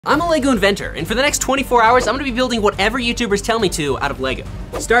I'm a Lego inventor, and for the next 24 hours, I'm gonna be building whatever YouTubers tell me to out of Lego.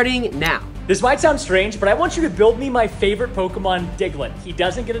 Starting now. This might sound strange, but I want you to build me my favorite Pokemon, Diglett. He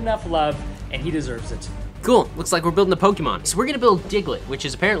doesn't get enough love, and he deserves it. Cool, looks like we're building a Pokemon. So we're gonna build Diglett, which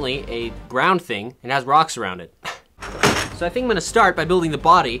is apparently a ground thing and has rocks around it. So I think I'm gonna start by building the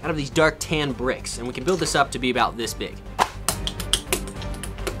body out of these dark tan bricks, and we can build this up to be about this big.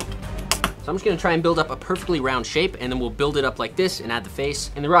 So I'm just gonna try and build up a perfectly round shape, and then we'll build it up like this and add the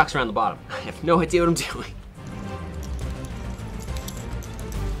face and the rocks around the bottom. I have no idea what I'm doing.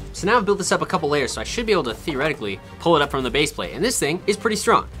 So now I've built this up a couple layers, so I should be able to theoretically pull it up from the base plate, and this thing is pretty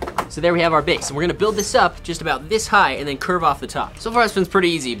strong. So there we have our base, and we're gonna build this up just about this high and then curve off the top. So far it's been pretty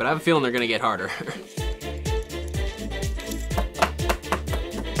easy, but I have a feeling they're gonna get harder.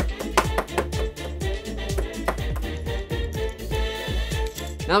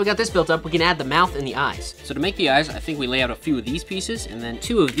 Now that we got this built up, we can add the mouth and the eyes. So to make the eyes, I think we lay out a few of these pieces and then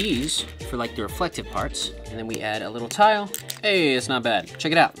 2 of these for like the reflective parts. And then we add a little tile. Hey, it's not bad.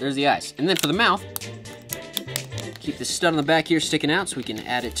 Check it out, there's the eyes. And then for the mouth, keep the stud on the back here sticking out so we can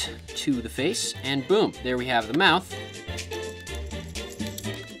add it to the face. And boom, there we have the mouth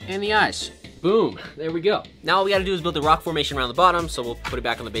and the eyes. Boom, there we go. Now all we gotta do is build the rock formation around the bottom, so we'll put it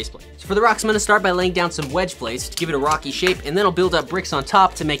back on the base plate. So for the rocks, I'm gonna start by laying down some wedge plates to give it a rocky shape, and then I'll build up bricks on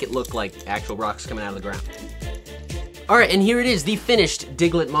top to make it look like actual rocks coming out of the ground. All right, and here it is, the finished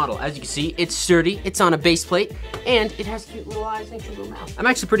Diglett model. As you can see, it's sturdy, it's on a base plate, and it has cute little eyes and cute little mouth. I'm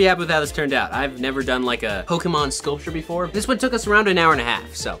actually pretty happy with how this turned out. I've never done like a Pokemon sculpture before. This one took us around an hour and a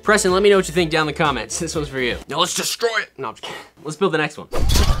half, so. Preston, let me know what you think down in the comments. This one's for you. Now let's destroy it. No, I'm just kidding. Let's build the next one.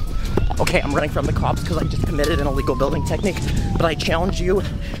 Okay, I'm running from the cops because I just committed an illegal building technique, but I challenge you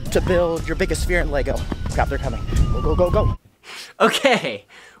to build your biggest fear in Lego. Crap, they're coming. Go, go, go, go. Okay,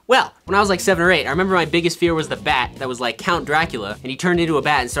 well, when I was like 7 or 8, I remember my biggest fear was the bat that was like Count Dracula, and he turned into a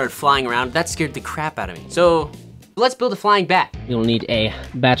bat and started flying around. That scared the crap out of me. So, let's build a flying bat. You'll need a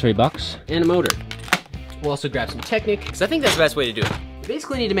battery box and a motor. We'll also grab some Technic, because I think that's the best way to do it. You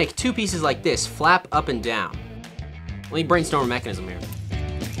basically need to make 2 pieces like this, flap up and down. Let me brainstorm a mechanism here.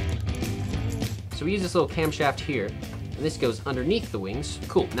 So we use this little camshaft here, and this goes underneath the wings.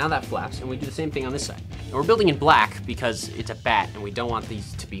 Cool, now that flaps, and we do the same thing on this side. And we're building in black because it's a bat, and we don't want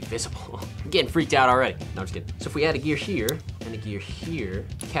these to be visible. I'm getting freaked out already. No, I'm just kidding. So if we add a gear here, and a gear here,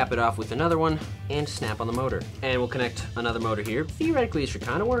 cap it off with another one, and snap on the motor. And we'll connect another motor here. Theoretically, it should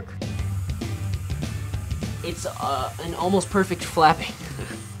kind of work. It's an almost perfect flapping.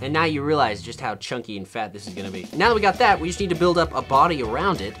 And now you realize just how chunky and fat this is gonna be. Now that we got that, we just need to build up a body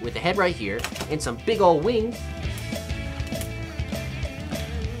around it with a head right here and some big old wings.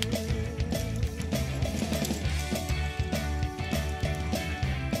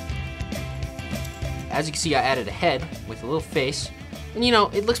 As you can see, I added a head with a little face. And you know,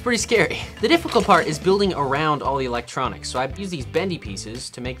 it looks pretty scary. The difficult part is building around all the electronics. So I use these bendy pieces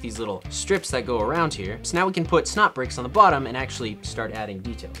to make these little strips that go around here. So now we can put snot bricks on the bottom and actually start adding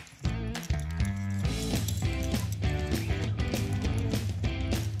detail.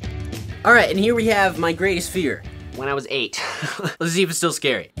 All right, and here we have my greatest fear when I was 8. Let's see if it's still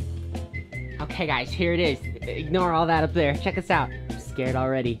scary. Okay guys, here it is. Ignore all that up there. Check us out. I'm scared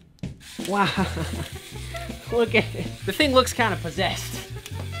already. Wow. Look at it. The thing looks kind of possessed.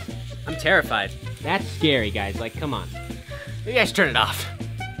 I'm terrified. That's scary, guys. Like, come on. Maybe I should turn it off.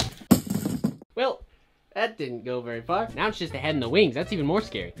 Well, that didn't go very far. Now it's just the head and the wings. That's even more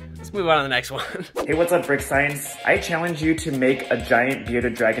scary. Let's move on to the next one. Hey, what's up, Brick Science? I challenge you to make a giant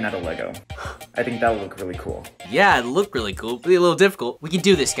bearded dragon out of Lego. I think that'll look really cool. Yeah, it'll look really cool. It'll be a little difficult. We can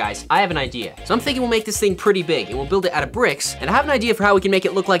do this, guys. I have an idea. So I'm thinking we'll make this thing pretty big, and we'll build it out of bricks, and I have an idea for how we can make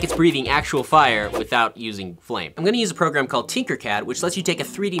it look like it's breathing actual fire without using flame. I'm gonna use a program called Tinkercad, which lets you take a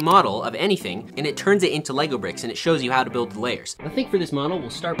 3D model of anything, and it turns it into Lego bricks, and it shows you how to build the layers. I think for this model, we'll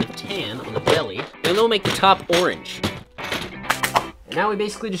start with tan on the belly, and then we'll make the top orange. And now we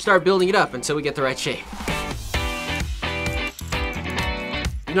basically just start building it up until we get the right shape.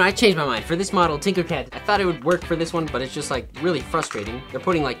 You know, I changed my mind. For this model, Tinkercad, I thought it would work for this one, but it's just like really frustrating. They're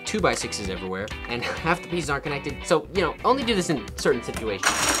putting like 2x6s everywhere, and half the pieces aren't connected. So, you know, only do this in certain situations.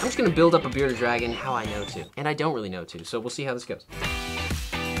 I'm just gonna build up a bearded dragon how I know to. And I don't really know to, so we'll see how this goes.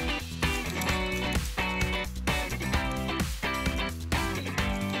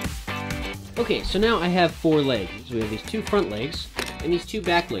 Okay, so now I have 4 legs. So we have these 2 front legs, and these 2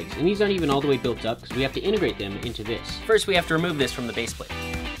 back legs. And these aren't even all the way built up, because we have to integrate them into this. First, we have to remove this from the base plate.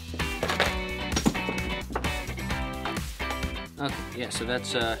 Okay, yeah, so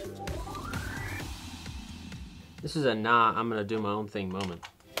that's, this is a nah, I'm gonna do my own thing moment.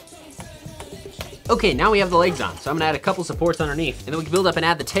 Okay, now we have the legs on, so I'm gonna add a couple supports underneath, and then we can build up and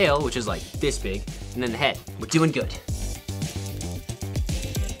add the tail, which is like this big, and then the head. We're doing good.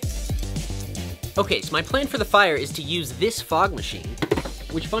 Okay, so my plan for the fire is to use this fog machine,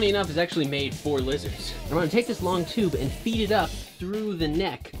 which funny enough is actually made for lizards. I'm gonna take this long tube and feed it up through the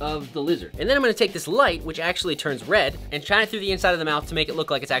neck of the lizard. And then I'm gonna take this light, which actually turns red, and shine it through the inside of the mouth to make it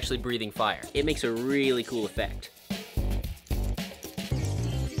look like it's actually breathing fire. It makes a really cool effect.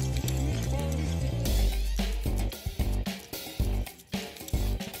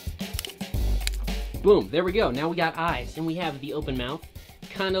 Boom, there we go. Now we got eyes, and we have the open mouth.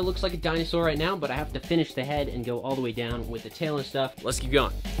 Kinda looks like a dinosaur right now, but I have to finish the head and go all the way down with the tail and stuff. Let's keep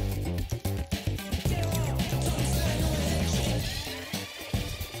going.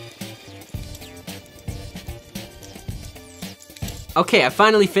 Okay, I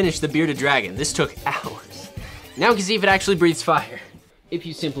finally finished the bearded dragon. This took hours. Now we can see if it actually breathes fire. If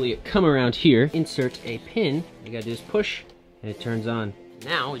you simply come around here, insert a pin, all you gotta do is push, and it turns on.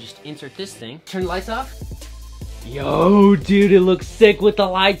 Now we just insert this thing, turn the lights off. Yo, dude, it looks sick with the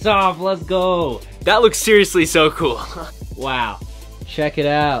lights off. Let's go. That looks seriously so cool. Wow. Check it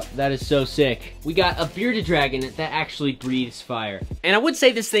out. That is so sick. We got a bearded dragon that actually breathes fire. And I would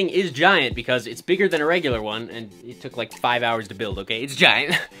say this thing is giant because it's bigger than a regular one, and it took like 5 hours to build, okay? It's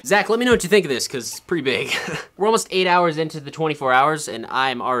giant. Zach, let me know what you think of this, because it's pretty big. We're almost 8 hours into the 24 hours, and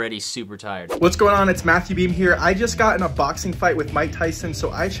I'm already super tired. What's going on? It's Matthew Beam here. I just got in a boxing fight with Mike Tyson,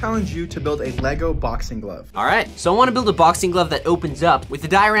 so I challenge you to build a Lego boxing glove. All right, so I want to build a boxing glove that opens up with the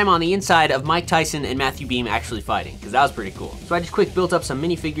diorama on the inside of Mike Tyson and Matthew Beam actually fighting, because that was pretty cool. So I just quick built up some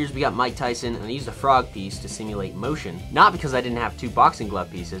minifigures. We got Mike Tyson, and I used a frog piece to simulate motion. Not because I didn't have 2 boxing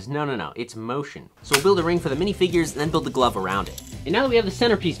glove pieces. No, it's motion. So we'll build a ring for the minifigures and then build the glove around it. And now that we have the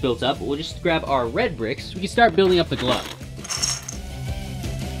centerpiece built up, we'll just grab our red bricks. We can start building up the glove.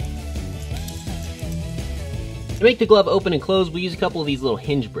 To make the glove open and close, we use a couple of these little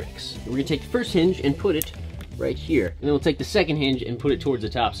hinge bricks. We're gonna take the first hinge and put it right here. And then we'll take the second hinge and put it towards the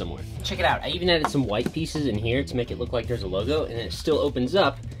top somewhere. Check it out, I even added some white pieces in here to make it look like there's a logo, and then it still opens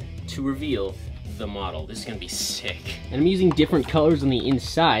up to reveal the model. This is gonna be sick. And I'm using different colors on the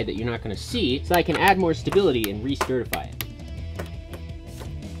inside that you're not gonna see, so I can add more stability and re-certify it.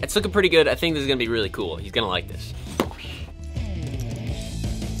 It's looking pretty good. I think this is gonna be really cool. He's gonna like this.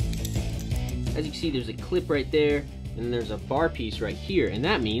 As you can see, there's a clip right there, and then there's a bar piece right here, and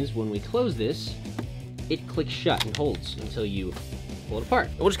that means when we close this, it clicks shut and holds until you pull it apart.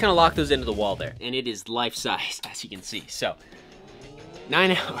 And we'll just kind of lock those into the wall there, and it is life-size, as you can see. So,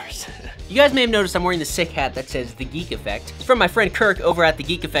 9 hours. You guys may have noticed I'm wearing the sick hat that says The Geek Effect. It's from my friend Kirk over at The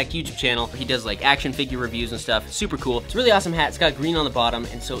Geek Effect YouTube channel. He does like action figure reviews and stuff. Super cool. It's a really awesome hat. It's got green on the bottom,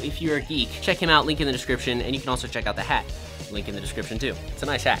 and so if you're a geek, check him out, link in the description, and you can also check out the hat. Link in the description too. It's a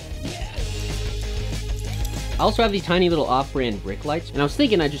nice hat. I also have these tiny little off-brand brick lights, and I was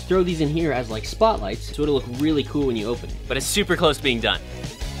thinking I'd just throw these in here as like spotlights, so it'll look really cool when you open it. But it's super close to being done.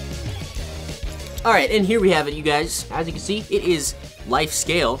 All right, and here we have it, you guys. As you can see, it is life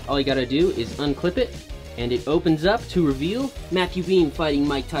scale. All you gotta do is unclip it, and it opens up to reveal Matthew Beam fighting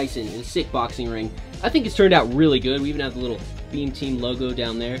Mike Tyson in a sick boxing ring. I think it's turned out really good. We even have the little Beam Team logo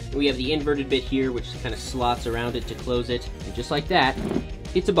down there. We have the inverted bit here, which kind of slots around it to close it, and just like that,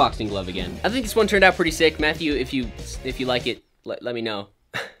 it's a boxing glove again. I think this one turned out pretty sick. Matthew, if you like it, let me know.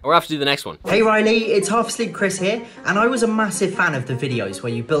 We're off to do the next one. Hey Riley, it's Half Asleep Chris here, and I was a massive fan of the videos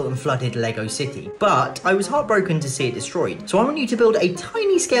where you built and flooded Lego City, but I was heartbroken to see it destroyed. So I want you to build a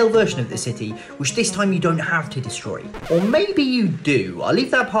tiny scale version of the city, which this time you don't have to destroy. Or maybe you do. I'll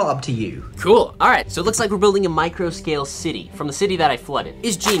leave that part up to you. Cool. All right, so it looks like we're building a micro scale city from the city that I flooded.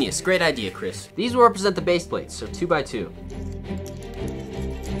 It's genius. Great idea, Chris. These will represent the base plates, so 2 by 2.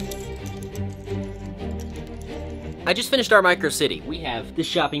 I just finished our micro city. We have the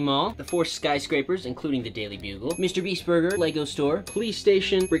shopping mall, the 4 skyscrapers, including the Daily Bugle, Mr. Beast Burger, Lego store, police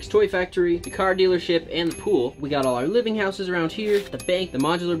station, Brick's Toy Factory, the car dealership, and the pool. We got all our living houses around here, the bank, the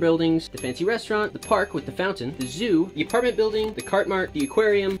modular buildings, the fancy restaurant, the park with the fountain, the zoo, the apartment building, the cart mart, the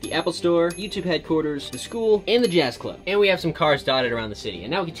aquarium, the Apple store, YouTube headquarters, the school, and the jazz club. And we have some cars dotted around the city.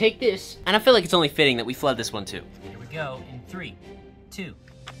 And now we can take this, and I feel like it's only fitting that we flood this one too. Here we go in 3, 2,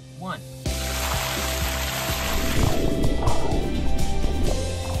 1.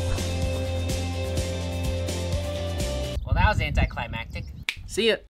 Well, that was anticlimactic. See ya.